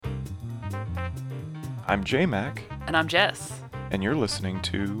I'm J-Mac, And I'm Jess. and you're listening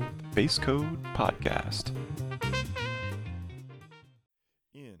to Base Code Podcast.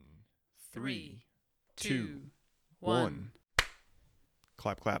 In 3, 2, 1.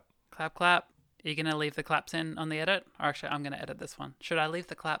 Clap, clap. Clap, clap. Are you going to leave the claps in on the edit? Or actually, I'm going to edit this one. Should I leave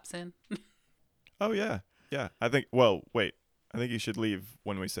the claps in? Oh, yeah. Yeah. I think you should leave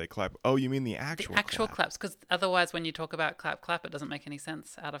when we say clap. Oh, you mean the actual The actual clap. claps, because otherwise when you talk about clap, clap, it doesn't make any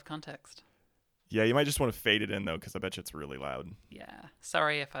sense out of context. Yeah, you might just want to fade it in, though, because I bet you it's really loud. Yeah.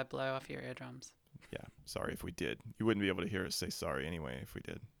 Sorry if I blow off your eardrums. Yeah, sorry if we did. You wouldn't be able to hear us say sorry anyway if we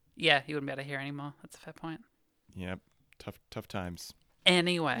did. Yeah, you wouldn't be able to hear anymore. That's a fair point. Yep. Tough times.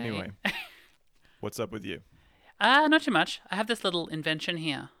 Anyway. What's up with you? Not too much. I have this little invention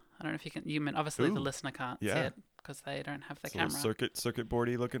here. I don't know if you can. Obviously, the Ooh, listener can't see yeah. it because they don't have the It's a camera. little circuit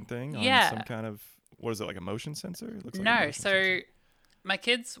boardy looking thing on Yeah. some kind of, what is it, like a motion sensor? It looks like a No, motion so sensor. my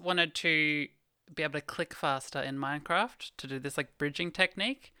kids wanted to be able to click faster in Minecraft to do this like bridging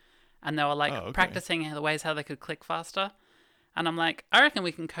technique, and they were like Oh, okay. practicing the ways how they could click faster. And I'm like, I reckon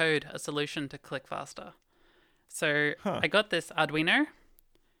we can code a solution to click faster. So Huh. I got this Arduino,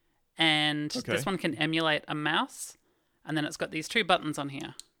 and Okay. this one can emulate a mouse, and then it's got these two buttons on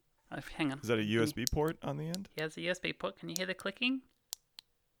here. Oh, hang on. Is that a USB port on the end? Here's a USB port. Can you hear the clicking?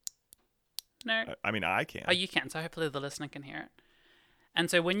 No. I mean, I can. Oh, you can. So hopefully the listener can hear it. And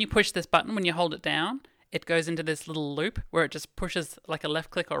so when you push this button, when you hold it down, it goes into this little loop where it just pushes like a left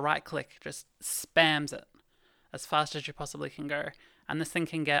click or right click, just spams it as fast as you possibly can go. And this thing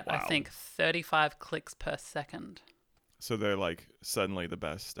can get, I Wow. think, 35 clicks per second. So they're like suddenly the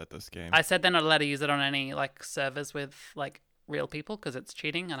best at this game. I said they're not allowed to use it on any like servers with like real people because it's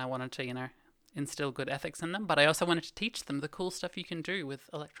cheating, and I wanted to, instill good ethics in them. But I also wanted to teach them the cool stuff you can do with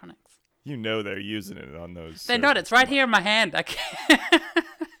electronics. You know they're using it on those. They're not. servers. It's right here in my hand. I can't.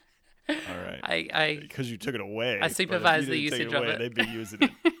 All right. I Because you took it away. I but if supervise you the didn't take usage of away, it. They'd be using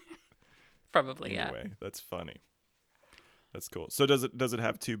it probably, yeah. anyway. That's funny. That's cool. So does it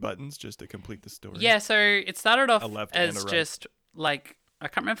have two buttons just to complete the story? Yeah, so it started off A left and as a right. just like, I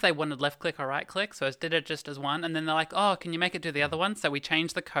can't remember if they wanted left click or right click, so I did it just as one, and then they're like, oh, can you make it do the other one? So we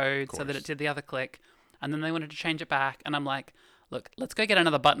changed the code so that course. it did the other click, and then they wanted to change it back, and I'm like, look, let's go get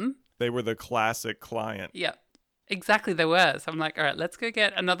another button. They were the classic client. Yeah, exactly, they were. So I'm like, all right, let's go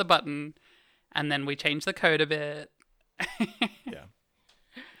get another button, and then we changed the code a bit. Yeah.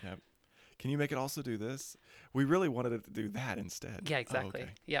 Yep. Can you make it also do this? We really wanted it to do that instead. Yeah, Oh, exactly.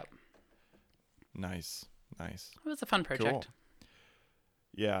 okay. Yep. Nice. It was a fun project. Cool.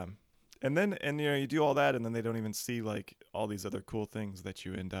 Yeah. And you do all that and then they don't even see like all these other cool things that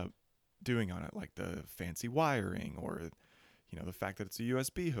you end up doing on it, like the fancy wiring or the fact that it's a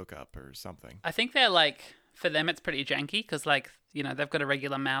USB hookup or something. I think they're like, for them it's pretty janky because they've got a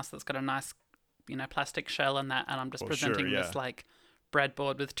regular mouse that's got a nice, plastic shell and that, and I'm just Well, sure, presenting this yeah. like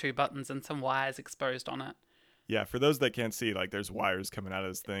breadboard with two buttons and some wires exposed on it. Yeah, for those that can't see, like there's wires coming out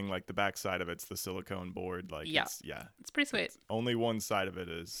of this thing, like the back side of it's the silicone board, like Yeah. It's pretty sweet. only one side of it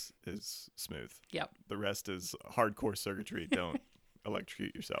is smooth. Yep. The rest is hardcore circuitry. Don't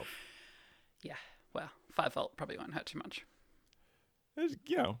electrocute yourself. Yeah. Well, 5-volt probably won't hurt too much.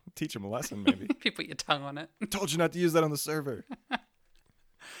 Teach them a lesson maybe. If you put your tongue on it. Told you not to use that on the server.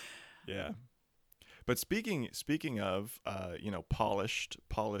 Yeah. But speaking of polished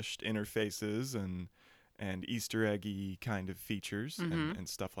interfaces and Easter eggy kind of features and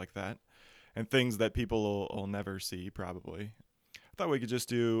stuff like that, and things that people will never see probably, I thought we could just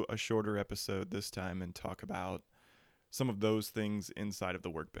do a shorter episode this time and talk about some of those things inside of the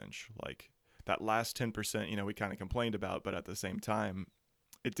workbench, like that last 10%, we kind of complained about, but at the same time,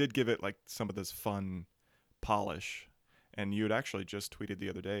 it did give it like some of this fun polish. And you had actually just tweeted the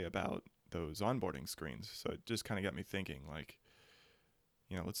other day about those onboarding screens. So it just kind of got me thinking, like,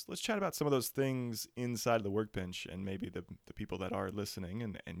 let's chat about some of those things inside of the workbench, and maybe the people that are listening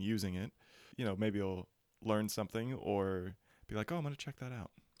and using it, maybe you'll learn something or be like, oh, I'm going to check that out.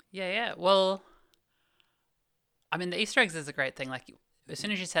 Yeah. Well, I mean, the Easter eggs is a great thing. Like, as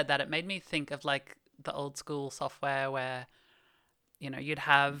soon as you said that, it made me think of like the old school software where, you'd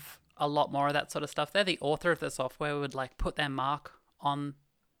have a lot more of that sort of stuff there. The author of the software would like put their mark on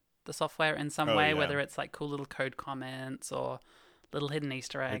the software in some Oh, way, yeah. whether it's like cool little code comments or little hidden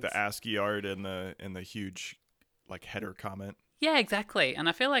Easter eggs. Like the ASCII art and the huge like header comment. Yeah, exactly. And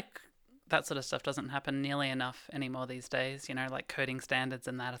I feel like that sort of stuff doesn't happen nearly enough anymore these days. Like coding standards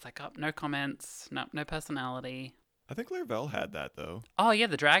and that. It's like, oh, no comments, no personality. I think Laravel had that though. Oh yeah,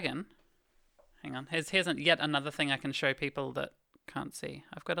 the dragon. Hang on. Here's yet another thing I can show people that can't see.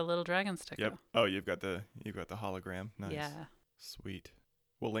 I've got a little dragon sticker. Yep. Oh, you've got the hologram. Nice. Yeah. Sweet.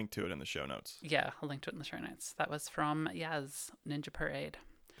 We'll link to it in the show notes. Yeah, I'll link to it in the show notes. That was from Yaz, Ninja Parade.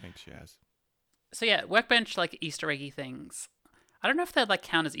 Thanks, Yaz. So yeah, Workbench, like Easter eggy things. I don't know if they'd like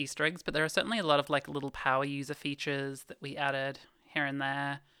count as Easter eggs, but there are certainly a lot of like little power user features that we added here and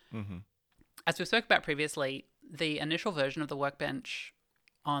there. Mm-hmm. As we spoke about previously, the initial version of the Workbench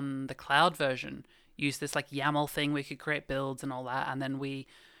on the cloud version used this like YAML thing. We could create builds and all that. And then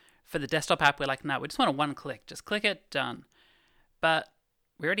for the desktop app, we're like, no, we just want a one click. Just click it, done. But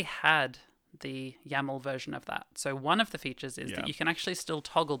we already had the YAML version of that. So one of the features is that you can actually still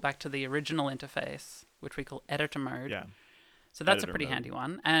toggle back to the original interface, which we call editor mode. Yeah. So that's Editor a pretty mode. handy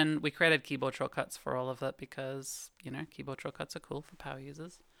one. And we created keyboard shortcuts for all of it because, keyboard shortcuts are cool for power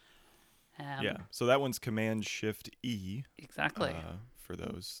users. Yeah. So that one's Command-Shift-E. Exactly. For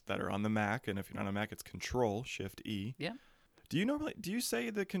those that are on the Mac. And if you're not on a Mac, it's Control-Shift-E. Yeah. Do you say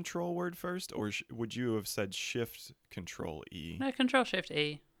the control word first, or would you have said Shift-Control-E? No,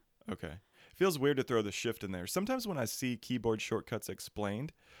 Control-Shift-E. Okay. Feels weird to throw the shift in there. Sometimes when I see keyboard shortcuts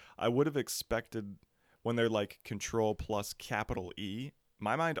explained, I would have expected when they're like Control plus capital E,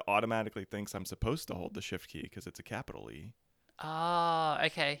 my mind automatically thinks I'm supposed to hold the shift key because it's a capital E. Oh,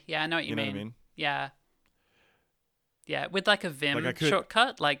 okay. Yeah, I know what you know mean. what I mean? Yeah. Yeah, with like a Vim Like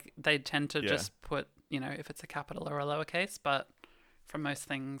shortcut, like they tend to Yeah. just put, if it's a capital or a lowercase, but for most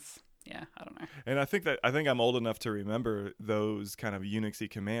things, yeah, I don't know. And I think I'm old enough to remember those kind of Unixy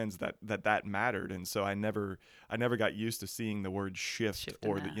commands that mattered, and so I never got used to seeing the word shift in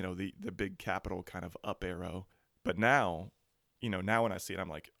or there. the big capital kind of up arrow. But now when I see it, I'm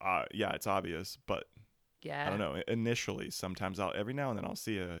like, yeah, it's obvious, but Yeah. I don't know. Initially, sometimes every now and then I'll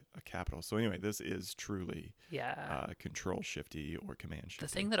see a capital. So anyway, this is truly Yeah. Control-Shift-E or Command-Shift-E.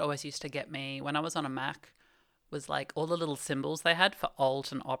 The thing that always used to get me when I was on a Mac was like all the little symbols they had for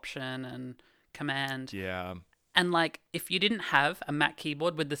Alt and Option and Command. Yeah. And like if you didn't have a Mac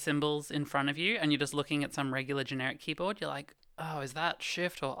keyboard with the symbols in front of you and you're just looking at some regular generic keyboard, you're like, oh, is that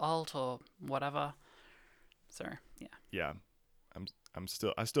Shift or Alt or whatever? So, yeah. Yeah.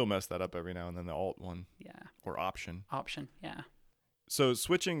 I still mess that up every now and then, the Alt one. Yeah. Or Option. Option, yeah. So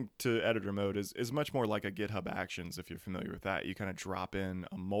switching to editor mode is much more like a GitHub Actions. If you're familiar with that, you kind of drop in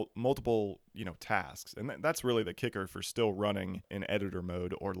multiple tasks, and that's really the kicker for still running in editor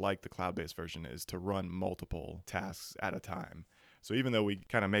mode, or like the cloud-based version, is to run multiple tasks at a time. So even though we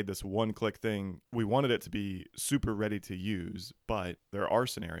kind of made this one-click thing, we wanted it to be super ready to use, but there are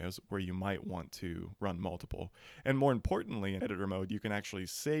scenarios where you might want to run multiple. And more importantly, in editor mode, you can actually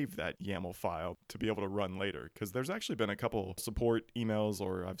save that YAML file to be able to run later, because there's actually been a couple support emails,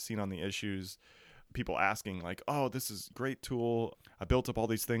 or I've seen on the issues, people asking like, oh, this is a great tool. I built up all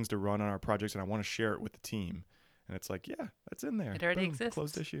these things to run on our projects, and I want to share it with the team. And it's like, yeah, that's in there. It already Boom, exists.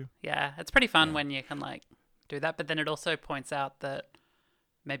 Closed issue. Yeah, it's pretty fun when you can like do that, but then it also points out that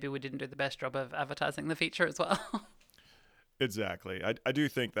maybe we didn't do the best job of advertising the feature as well. Exactly. I do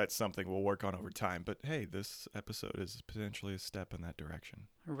think that's something we'll work on over time, but hey, this episode is potentially a step in that direction.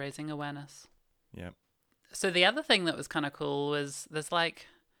 Raising awareness. Yep. So the other thing that was kind of cool was there's like,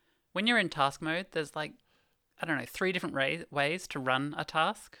 when you're in task mode, there's like, I don't know, 3 different ways to run a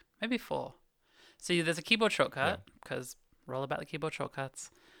task, maybe 4. So there's a keyboard shortcut, because we're all about the keyboard shortcuts.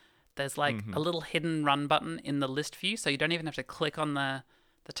 There's like a little hidden run button in the list view, so you don't even have to click on the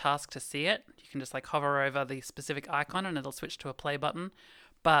task to see it. You can just like hover over the specific icon and it'll switch to a play button.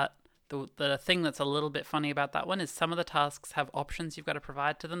 But the thing that's a little bit funny about that one is some of the tasks have options you've got to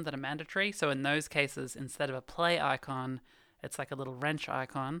provide to them that are mandatory. So in those cases, instead of a play icon, it's like a little wrench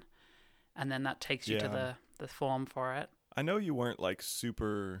icon, and then that takes you to the form for it. I know you weren't like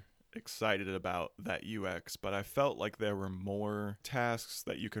super excited about that UX, but I felt like there were more tasks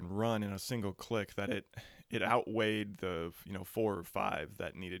that you can run in a single click, that it outweighed the 4 or 5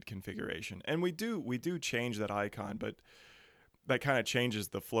 that needed configuration. And we do change that icon, but that kind of changes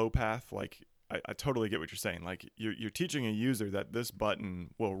the flow path. Like I totally get what you're saying. Like you're teaching a user that this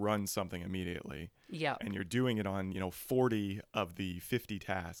button will run something immediately. Yeah. And you're doing it on 40 of the 50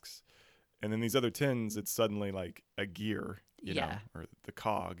 tasks. And then these other 10s, it's suddenly like a gear, you know, or the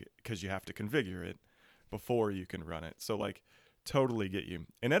cog, because you have to configure it before you can run it. So like totally get you.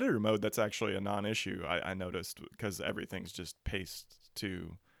 In editor mode, that's actually a non-issue, I noticed, because everything's just pasted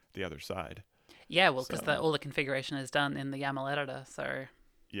to the other side. Yeah, well, because all the configuration is done in the YAML editor, so...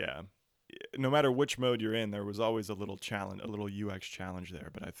 Yeah. No matter which mode you're in, there was always a little challenge, a little UX challenge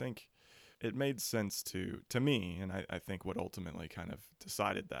there. But I think it made sense to me, and I think what ultimately kind of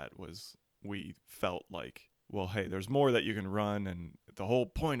decided that was we felt like, well, hey, there's more that you can run, and the whole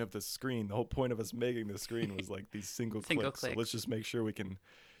point of the screen, the whole point of us making the screen was like these single clicks. So let's just make sure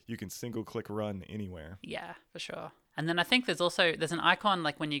you can single click run anywhere. Yeah, for sure. And then I think there's an icon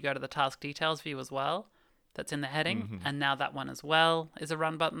like when you go to the task details view as well that's in the heading. Mm-hmm. And now that one as well is a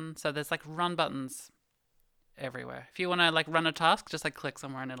run button. So there's like run buttons everywhere. If you want to like run a task, just like click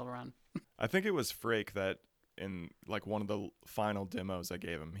somewhere and it'll run. I think it was Frake that in like one of the final demos I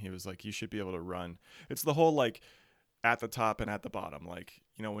gave him, he was like, you should be able to run. It's the whole like at the top and at the bottom. Like,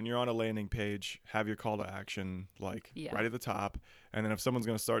 you know, when you're on a landing page, have your call to action like right at the top. And then if someone's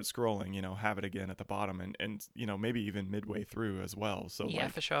going to start scrolling, you know, have it again at the bottom and, you know, maybe even midway through as well. So yeah,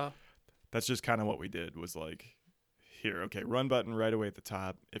 like, for sure. That's just kind of what we did was like, here, okay, run button right away at the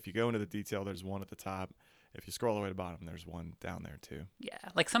top. If you go into the detail, there's one at the top. If you scroll all the way to the bottom, there's one down there too. Yeah,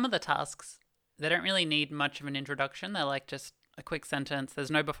 like some of the tasks, they don't really need much of an introduction. They're like just a quick sentence.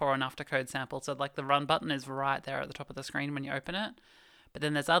 There's no before and after code sample. So like the run button is right there at the top of the screen when you open it. But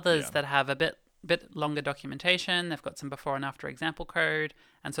then there's others that have a bit longer documentation. They've got some before and after example code.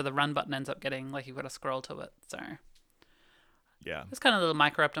 And so the run button ends up getting like you've got to scroll to it. So yeah, those kind of little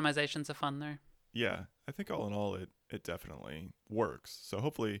micro optimizations are fun though. Yeah, I think all in all it definitely works. So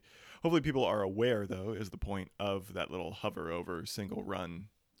hopefully people are aware though is the point of that little hover over single run.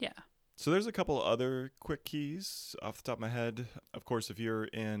 Yeah. So there's a couple other quick keys off the top of my head. Of course, if you're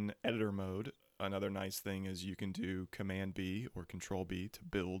in editor mode, another nice thing is you can do Command B or Control B to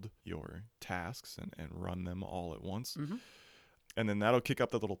build your tasks and run them all at once. Mm-hmm. And then that'll kick up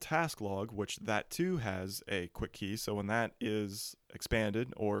the little task log, which that too has a quick key. So when that is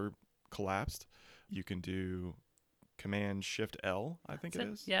expanded or collapsed, you can do Command Shift L, I think it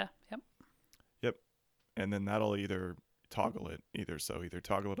is. Yeah. Yep. And then that'll either toggle it either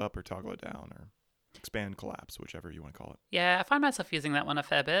toggle it up or toggle it down or expand, collapse, whichever you want to call it. Yeah, I find myself using that one a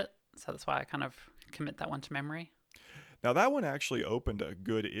fair bit. So that's why I kind of commit that one to memory. Now that one actually opened a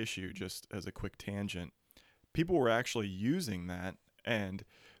good issue, just as a quick tangent. People were actually using that and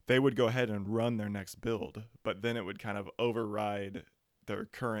they would go ahead and run their next build, but then it would kind of override their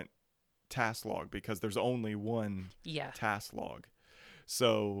current task log because there's only one task log.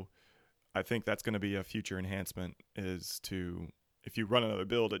 So I think that's going to be a future enhancement is to, if you run another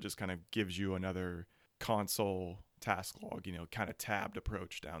build, it just kind of gives you another console task log, you know, kind of tabbed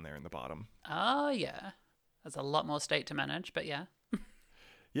approach down there in the bottom. Oh, yeah. There's a lot more state to manage, but yeah.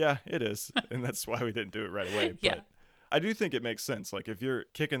 Yeah, it is. And that's why we didn't do it right away. But yeah. I do think it makes sense. Like if you're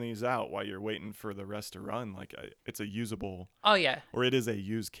kicking these out while you're waiting for the rest to run, like it's a usable. Oh, yeah. Or it is a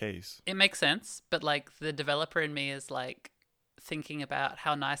use case. It makes sense. But like the developer in me is like thinking about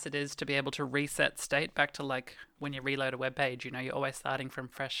how nice it is to be able to reset state back to like when you reload a web page, you know, you're always starting from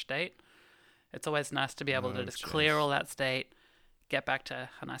fresh state. It's always nice to be able to just clear all that state, get back to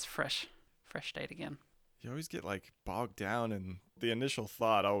a nice fresh state again. You always get like bogged down and the initial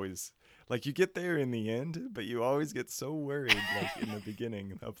thought always like you get there in the end, but you always get so worried like in the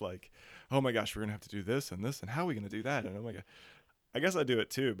beginning of like, oh my gosh, we're gonna have to do this and how are we gonna do that? And oh my god, I guess I do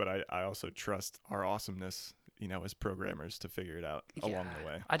it too, but I also trust our awesomeness, you know, as programmers to figure it out along the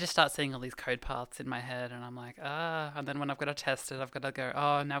way. I just start seeing all these code paths in my head and I'm like, and then when I've got to test it, I've got to go,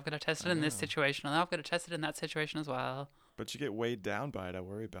 now I've got to test it in this situation and now I've got to test it in that situation as well. But you get weighed down by it. I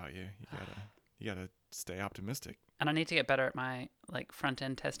worry about you. You gotta stay optimistic. And I need to get better at my like front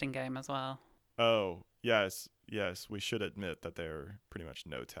end testing game as well. Oh, yes. We should admit that there are pretty much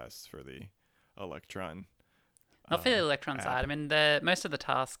no tests for the Electron. Not for the Electron side. I mean, most of the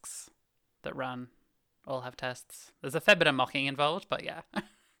tasks that run all have tests. There's a fair bit of mocking involved, but yeah.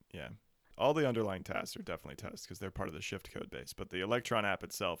 Yeah. All the underlying tasks are definitely tests because they're part of the Shift code base. But the Electron app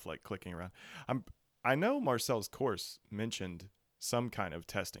itself, like clicking around, I know Marcel's course mentioned some kind of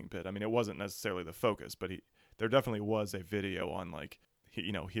testing bit. I mean, it wasn't necessarily the focus, but there definitely was a video on like,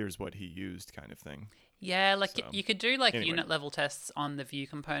 here's what he used kind of thing. Yeah, like you could do like unit level tests on the Vue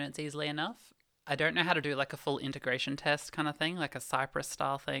components easily enough. I don't know how to do like a full integration test kind of thing, like a Cypress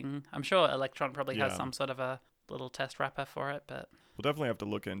style thing. I'm sure Electron probably has some sort of a little test wrapper for it, but we'll definitely have to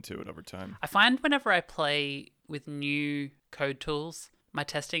look into it over time. I find whenever I play with new code tools, my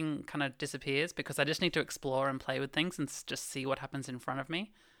testing kind of disappears because I just need to explore and play with things and just see what happens in front of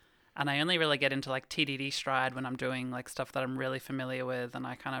me. And I only really get into like TDD stride when I'm doing like stuff that I'm really familiar with and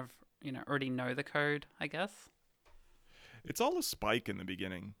I kind of, already know the code, I guess. It's all a spike in the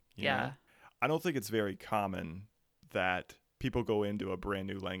beginning. You yeah. know? I don't think it's very common that people go into a brand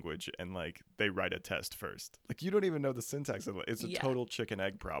new language and like they write a test first. Like you don't even know the syntax of it. It's a total chicken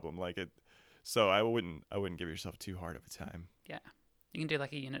egg problem. Like it. So I wouldn't give yourself too hard of a time. Yeah. You can do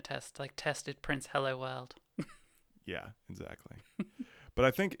like a unit test, like test it prints hello world. Yeah, exactly. But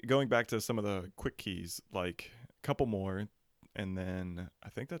I think going back to some of the quick keys, like a couple more, and then I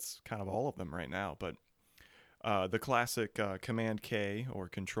think that's kind of all of them right now. But the classic Command K or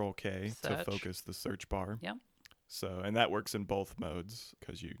Control K search. to focus the search bar. Yeah. So, and that works in both modes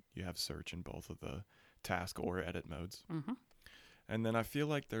because you have search in both of the task or edit modes. Mm-hmm. And then I feel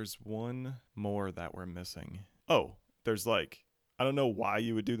like there's one more that we're missing. Oh, there's like, I don't know why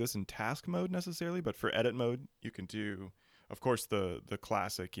you would do this in task mode necessarily, but for edit mode, you can do, of course, the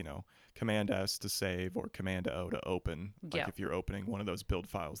classic, Command S to save or Command O to open, like if you're opening one of those build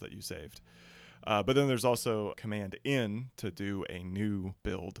files that you saved. But then there's also Command N to do a new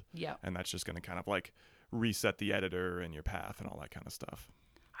build. Yeah. And that's just going to kind of like reset the editor and your path and all that kind of stuff.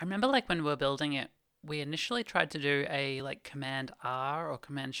 I remember like when we were building it, we initially tried to do a like Command R or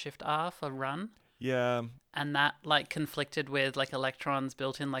Command Shift R for run. Yeah. And that like conflicted with like Electron's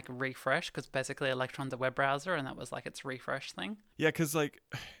built-in like refresh, because basically Electron's a web browser and that was like its refresh thing. Yeah, because like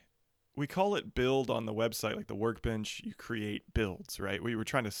we call it build on the website, like the workbench, you create builds, right? We were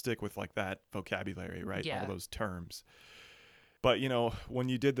trying to stick with like that vocabulary, right? Yeah. All those terms. But, when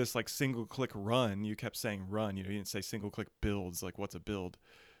you did this like single click run, you kept saying run, you didn't say single click builds, like what's a build?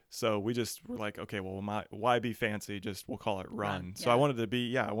 So we just were like, okay, well, why be fancy? We'll call it run. So yeah. I wanted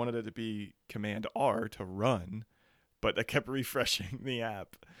it to be Command R to run, but I kept refreshing the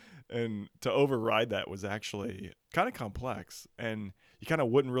app. And to override that was actually kind of complex. And you kind of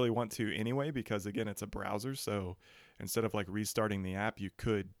wouldn't really want to anyway, because again, it's a browser. So instead of like restarting the app, you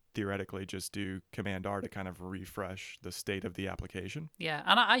could theoretically just do Command R to kind of refresh the state of the application. Yeah,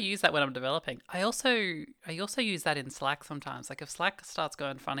 and I use that when I'm developing. I also use that in Slack sometimes. Like if Slack starts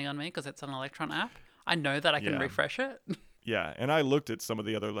going funny on me because it's an Electron app, I know that I can refresh it. Yeah, and I looked at some of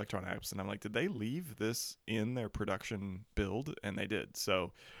the other Electron apps and I'm like, did they leave this in their production build? And they did.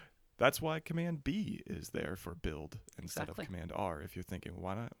 So that's why Command B is there for build instead of Command R. If you're thinking,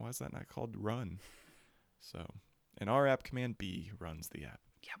 why is that not called run? So in our app, Command B runs the app.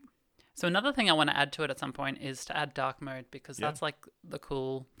 Yep. So another thing I want to add to it at some point is to add dark mode, because that's like the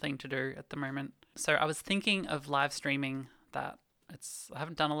cool thing to do at the moment. So I was thinking of live streaming that. I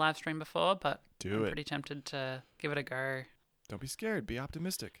haven't done a live stream before, but I'm pretty tempted to give it a go. Don't be scared. Be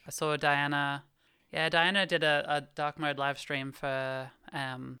optimistic. I saw Diana. Yeah, Diana did a dark mode live stream for,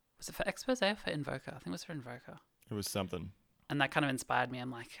 was it for Expose or for Invoker? I think it was for Invoker. It was something. And that kind of inspired me. I'm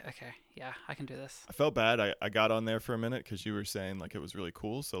like, okay, yeah, I can do this. I felt bad. I got on there for a minute because you were saying like it was really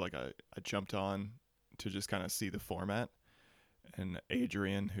cool. So like I jumped on to just kind of see the format. And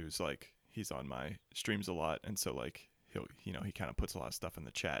Adrian, who's like, he's on my streams a lot. And so like he kind of puts a lot of stuff in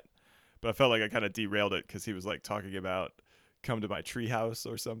the chat. But I felt like I kind of derailed it because he was like talking about come to my treehouse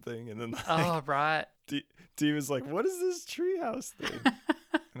or something. And then like, oh, right. D was like, what is this treehouse thing?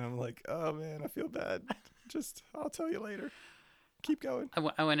 And I'm like, oh man, I feel bad. I'll tell you later. Keep going.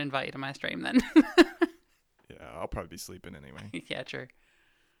 I won't invite you to my stream then. Yeah, I'll probably be sleeping anyway. Yeah, true.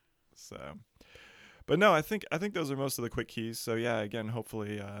 So, but no, I think those are most of the quick keys. So yeah, again,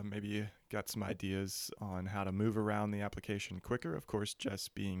 hopefully maybe you got some ideas on how to move around the application quicker. Of course, Jess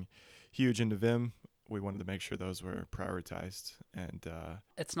being huge into Vim, we wanted to make sure those were prioritized. And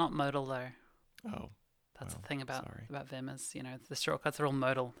it's not modal though. Oh. That's the thing about Vim is, the shortcuts are all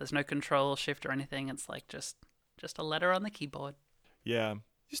modal. There's no control, shift, or anything. It's like just a letter on the keyboard. Yeah.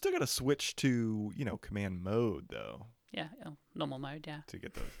 You still got to switch to, command mode, though. Yeah, normal mode, yeah. To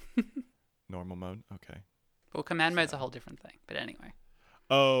get the normal mode? Okay. Well, command mode's a whole different thing. But anyway.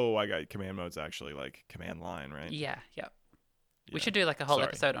 Oh, I got command mode's actually like command line, right? Yeah. We should do like a whole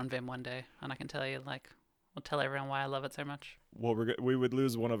episode on Vim one day. And I can tell you, we'll tell everyone why I love it so much. Well, we would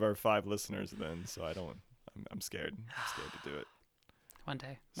lose one of our 5 listeners then, so I'm scared. I'm scared to do it. One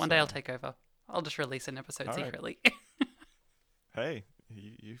day I'll take over. I'll just release an episode secretly. Hey,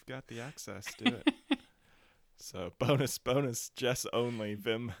 you've got the access. Do it. So bonus, Jess only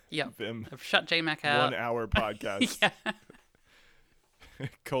Vim. Yep. Vim. I've shut JMac out. 1 hour podcast. Yeah.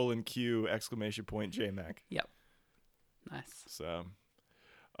 :Q ! JMac. Yep. Nice. So,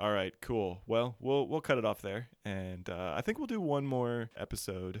 all right, cool. Well, we'll cut it off there, and I think we'll do one more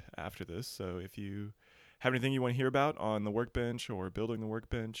episode after this. So if you have anything you want to hear about on the workbench or building the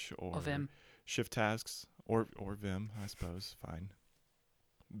workbench or Vim, shift tasks or Vim, I suppose, fine.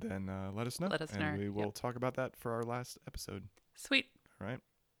 Then let us know. And we will talk about that for our last episode. Sweet. All right.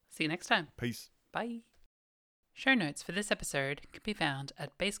 See you next time. Peace. Bye. Show notes for this episode can be found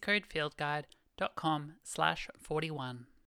at basecodefieldguide.com/41.